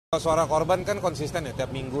Suara korban kan konsisten ya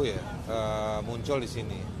tiap minggu ya muncul di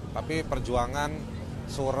sini. Tapi perjuangan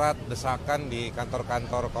surat desakan di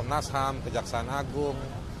kantor-kantor Komnas HAM, Kejaksaan Agung,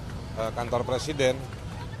 kantor Presiden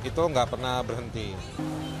itu nggak pernah berhenti.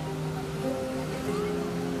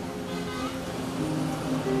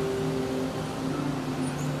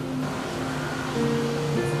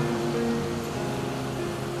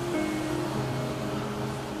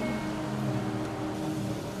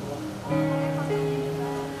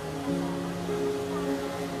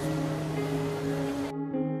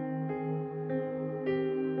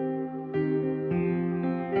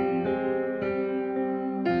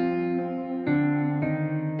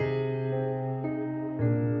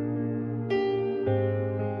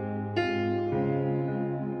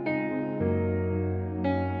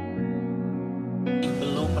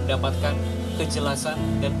 Mendapatkan kejelasan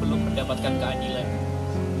dan belum mendapatkan keadilan.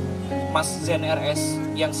 Mas Zen RS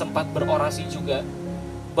yang sempat berorasi juga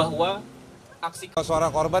bahwa aksi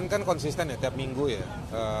Suara korban kan konsisten ya tiap minggu ya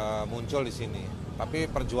muncul di sini.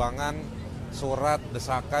 Tapi perjuangan surat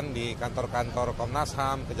desakan di kantor-kantor Komnas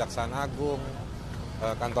HAM, Kejaksaan Agung,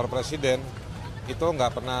 kantor Presiden itu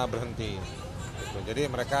nggak pernah berhenti. Gitu. Jadi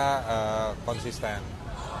mereka konsisten.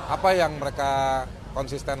 Apa yang mereka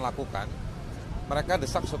konsisten lakukan? Mereka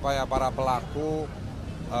desak supaya para pelaku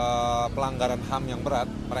pelanggaran HAM yang berat,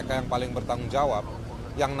 mereka yang paling bertanggung jawab,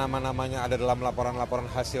 yang nama-namanya ada dalam laporan-laporan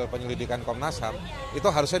hasil penyelidikan Komnas HAM, itu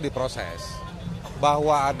harusnya diproses.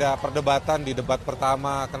 Bahwa ada perdebatan di debat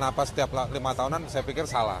pertama, kenapa setiap 5 tahunan, saya pikir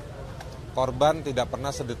salah. Korban tidak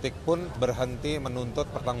pernah sedetik pun berhenti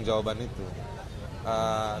menuntut pertanggungjawaban itu.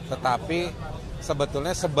 Tetapi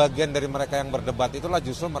sebetulnya sebagian dari mereka yang berdebat itulah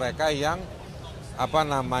justru mereka yang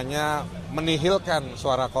menihilkan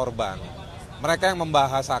suara korban. Mereka yang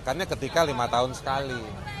membahasakannya ketika 5 tahun sekali.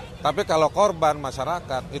 Tapi kalau korban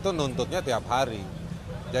masyarakat itu nuntutnya tiap hari.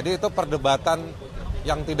 Jadi itu perdebatan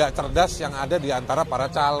yang tidak cerdas yang ada di antara para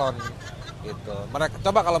calon. Gitu.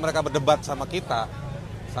 Coba kalau mereka berdebat sama kita,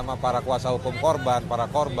 sama para kuasa hukum korban, para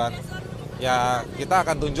korban, ya kita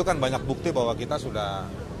akan tunjukkan banyak bukti bahwa kita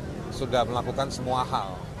sudah melakukan semua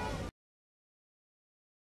hal.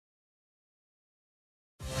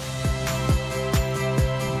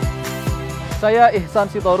 Saya Ihsan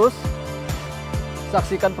Sitorus.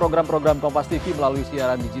 Saksikan program-program Kompas TV melalui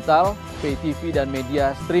siaran digital, pay TV, dan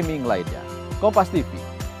media streaming lainnya. Kompas TV,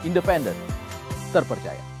 independen,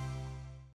 terpercaya.